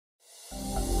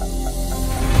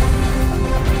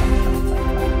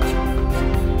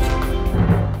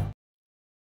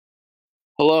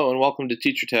welcome to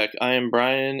Teacher Tech. I am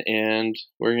Brian, and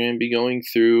we're going to be going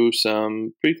through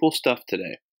some pretty cool stuff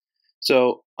today.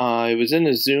 So I was in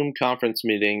a Zoom conference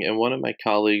meeting, and one of my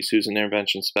colleagues, who's an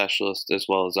intervention specialist as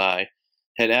well as I,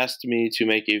 had asked me to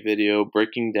make a video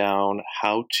breaking down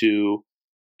how to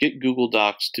get Google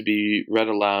Docs to be read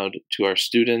aloud to our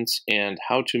students and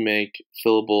how to make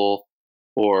fillable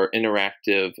or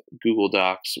interactive Google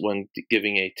Docs when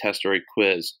giving a test or a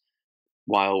quiz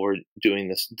while we're doing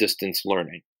this distance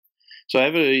learning. So I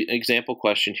have an example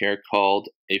question here called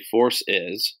a force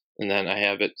is, and then I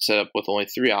have it set up with only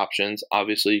 3 options.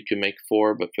 Obviously you can make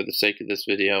 4, but for the sake of this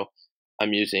video,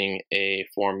 I'm using a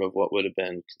form of what would have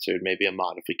been considered maybe a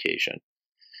modification.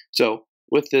 So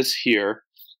with this here,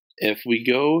 if we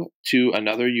go to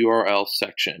another URL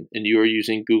section and you are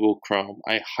using Google Chrome,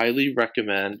 I highly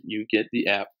recommend you get the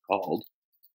app called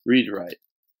Readwrite.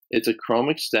 It's a Chrome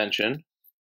extension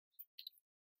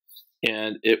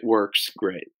and it works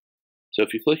great. So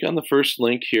if you click on the first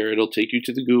link here, it'll take you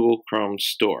to the Google Chrome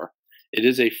store. It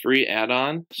is a free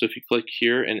add-on, so if you click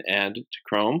here and add to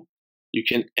Chrome, you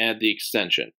can add the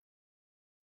extension.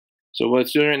 So what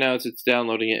it's doing right now is it's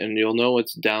downloading it, and you'll know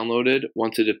it's downloaded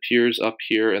once it appears up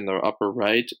here in the upper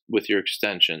right with your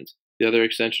extensions. The other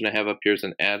extension I have up here is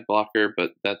an ad blocker,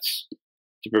 but that's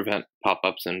to prevent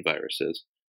pop-ups and viruses.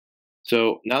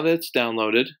 So now that it's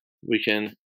downloaded, we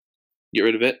can get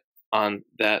rid of it on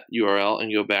that URL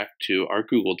and go back to our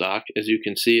Google Doc. As you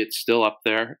can see, it's still up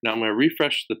there. Now I'm going to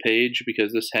refresh the page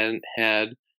because this hadn't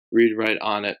had Readwrite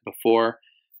on it before.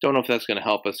 Don't know if that's going to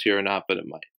help us here or not, but it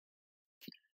might.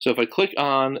 So if I click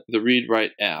on the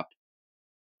Readwrite app,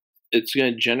 it's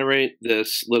going to generate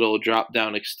this little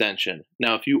drop-down extension.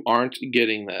 Now if you aren't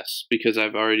getting this, because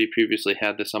I've already previously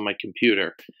had this on my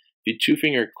computer, if you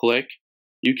 2-finger click,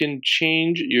 you can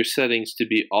change your settings to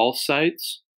be all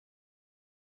sites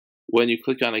when you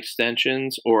click on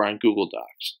extensions or on Google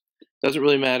Docs. Doesn't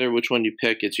really matter which one you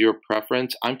pick, it's your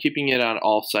preference. I'm keeping it on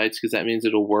all sites because that means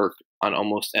it'll work on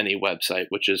almost any website,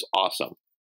 which is awesome.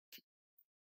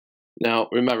 Now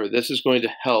remember, this is going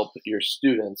to help your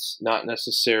students, not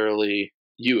necessarily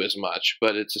you as much,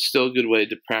 but it's still a good way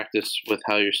to practice with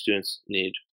how your students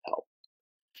need help.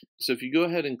 So if you go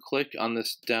ahead and click on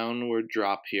this downward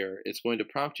drop here, it's going to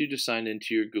prompt you to sign into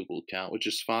your Google account, which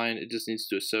is fine. It just needs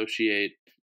to associate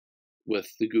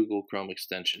with the Google Chrome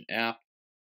extension app.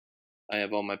 I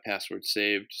have all my passwords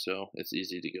saved, so it's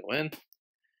easy to go in.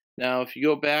 Now if you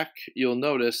go back, you'll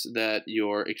notice that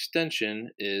your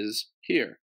extension is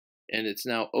here, and it's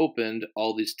now opened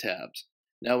all these tabs.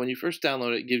 Now when you first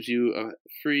download it, it gives you a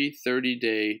free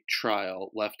 30-day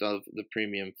trial left of the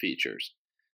premium features.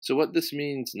 So what this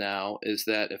means now is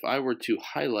that if I were to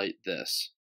highlight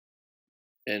this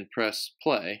and press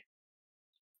play,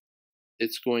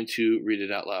 it's going to read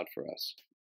it out loud for us.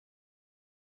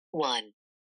 1.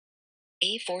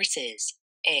 A force is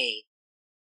A.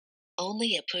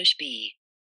 Only a push B.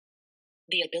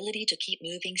 The ability to keep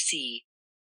moving C.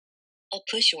 A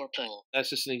push or pull. That's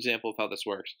just an example of how this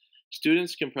works.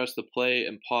 Students can press the play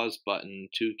and pause button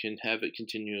to have it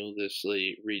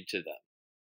continuously read to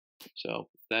them. So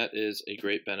that is a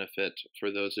great benefit for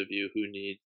those of you who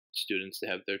need students to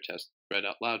have their test read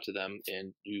out loud to them,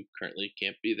 and you currently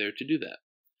can't be there to do that.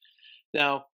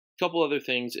 Now, a couple other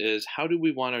things is, how do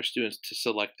we want our students to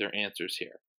select their answers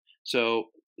here? So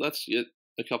let's get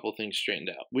a couple things straightened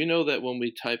out. We know that when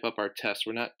we type up our test,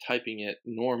 we're not typing it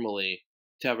normally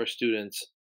to have our students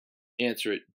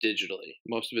answer it digitally.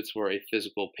 Most of it's for a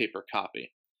physical paper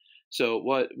copy. So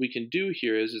what we can do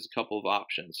here is a couple of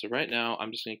options. So right now,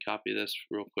 I'm just going to copy this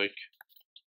real quick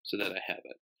so that I have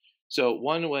it. So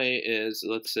one way is,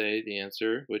 let's say the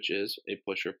answer, which is a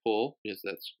push or pull, because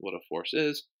that's what a force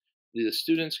is. The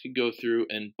students could go through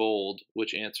and bold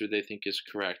which answer they think is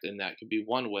correct, and that could be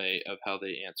one way of how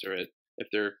they answer it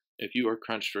if you are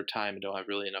crunched for time and don't have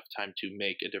really enough time to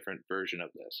make a different version of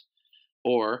this.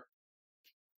 Or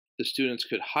the students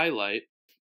could highlight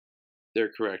their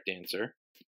correct answer,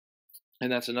 and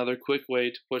that's another quick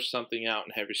way to push something out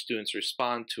and have your students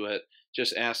respond to it.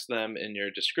 Just ask them in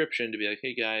your description to be like,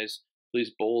 hey guys,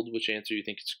 please bold which answer you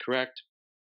think is correct,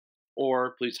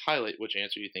 or please highlight which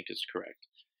answer you think is correct.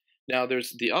 Now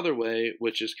there's the other way,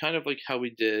 which is kind of like how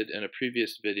we did in a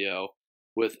previous video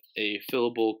with a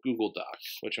fillable Google Doc,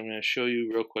 which I'm going to show you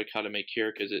real quick how to make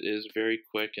here because it is very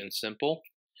quick and simple.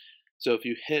 So if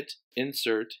you hit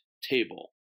Insert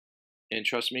Table, and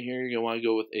trust me here, you're going to want to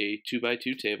go with a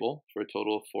 2x2 table for a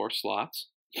total of 4 slots.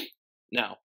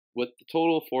 Now, with the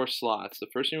total of 4 slots, the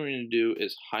first thing we're going to do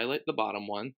is highlight the bottom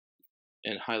one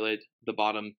and highlight the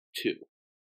bottom 2.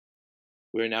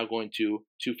 we're now going to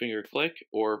two-finger click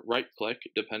or right-click,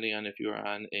 depending on if you're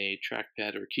on a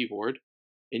trackpad or keyboard,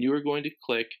 and you are going to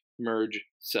click Merge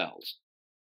Cells.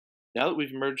 Now that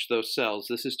we've merged those cells,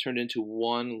 this is turned into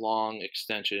one long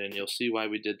extension, and you'll see why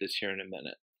we did this here in a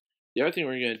minute. The other thing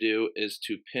we're going to do is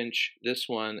to pinch this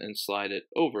one and slide it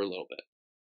over a little bit.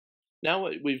 Now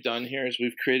what we've done here is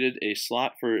we've created a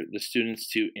slot for the students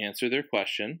to answer their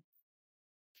question,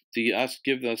 to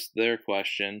give us their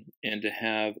question, and to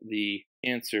have the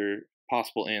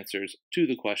possible answers to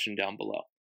the question down below.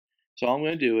 So all I'm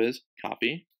going to do is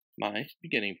copy my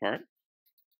beginning part,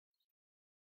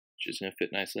 which is going to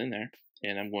fit nicely in there,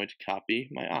 and I'm going to copy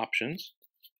my options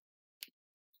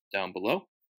down below.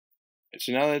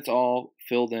 So now that's all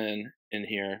filled in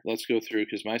here, let's go through,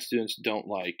 because my students don't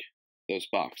like those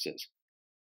boxes.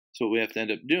 So what we have to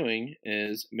end up doing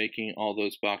is making all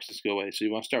those boxes go away. So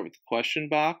you want to start with the question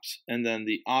box and then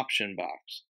the option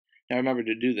box. Now remember,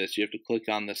 to do this, you have to click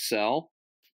on the cell,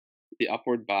 the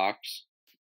upward box,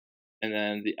 and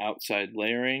then the outside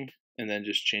layering, and then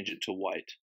just change it to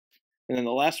white. And then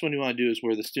the last one you want to do is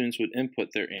where the students would input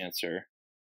their answer,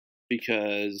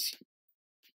 because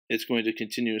it's going to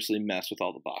continuously mess with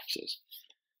all the boxes.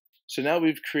 So now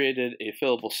we've created a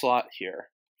fillable slot here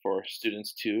for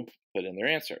students to put in their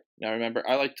answer. Now remember,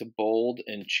 I like to bold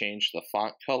and change the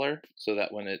font color so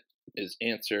that when it is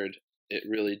answered, it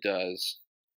really does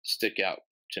stick out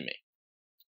to me.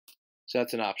 So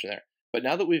that's an option there. But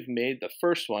now that we've made the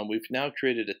first one, we've now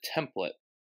created a template.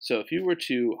 So if you were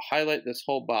to highlight this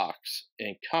whole box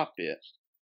and copy it,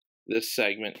 this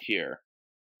segment here,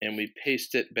 and we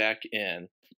paste it back in,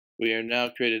 we are now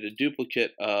created a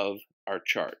duplicate of our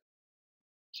chart.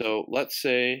 So let's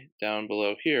say down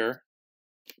below here,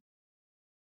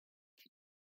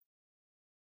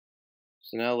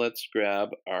 so now let's grab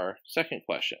our second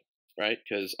question, right?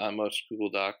 Because on most Google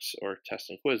Docs or tests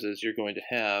and quizzes, you're going to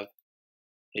have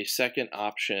a second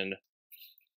option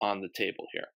on the table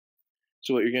here.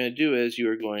 So what you're going to do is you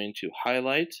are going to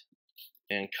highlight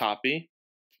and copy,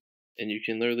 and you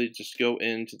can literally just go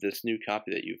into this new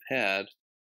copy that you've had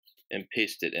and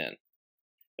paste it in.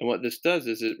 And what this does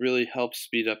is it really helps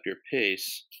speed up your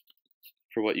pace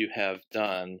for what you have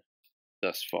done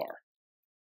thus far.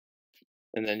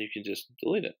 And then you can just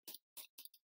delete it.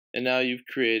 And now you've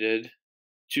created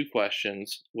two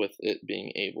questions with it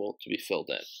being able to be filled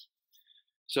in.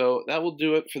 So that will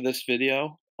do it for this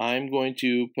video. I'm going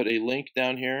to put a link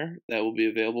down here that will be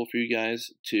available for you guys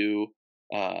to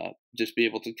just be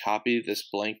able to copy this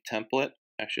blank template.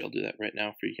 Actually, I'll do that right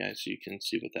now for you guys so you can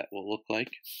see what that will look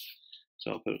like.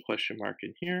 So I'll put a question mark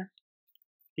in here,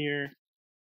 here,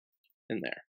 and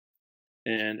there.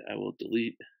 And I will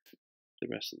delete the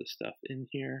rest of the stuff in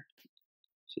here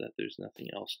so that there's nothing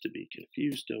else to be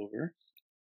confused over.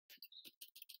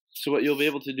 So what you'll be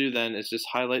able to do then is just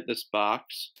highlight this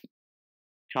box,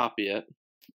 copy it,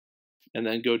 and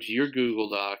then go to your Google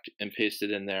Doc and paste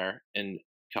it in there and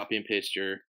copy and paste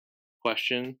your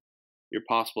question, your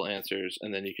possible answers,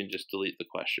 and then you can just delete the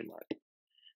question mark.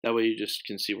 That way you just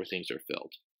can see where things are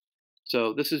filled.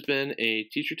 So this has been a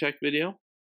Teacher Tech video.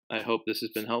 I hope this has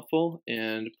been helpful,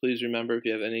 and please remember, if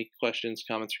you have any questions,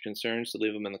 comments, or concerns, to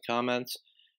leave them in the comments.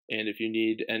 And if you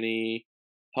need any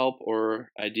help or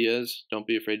ideas, don't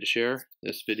be afraid to share.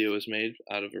 This video was made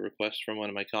out of a request from one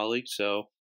of my colleagues, so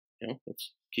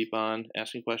let's keep on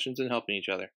asking questions and helping each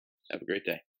other. Have a great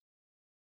day.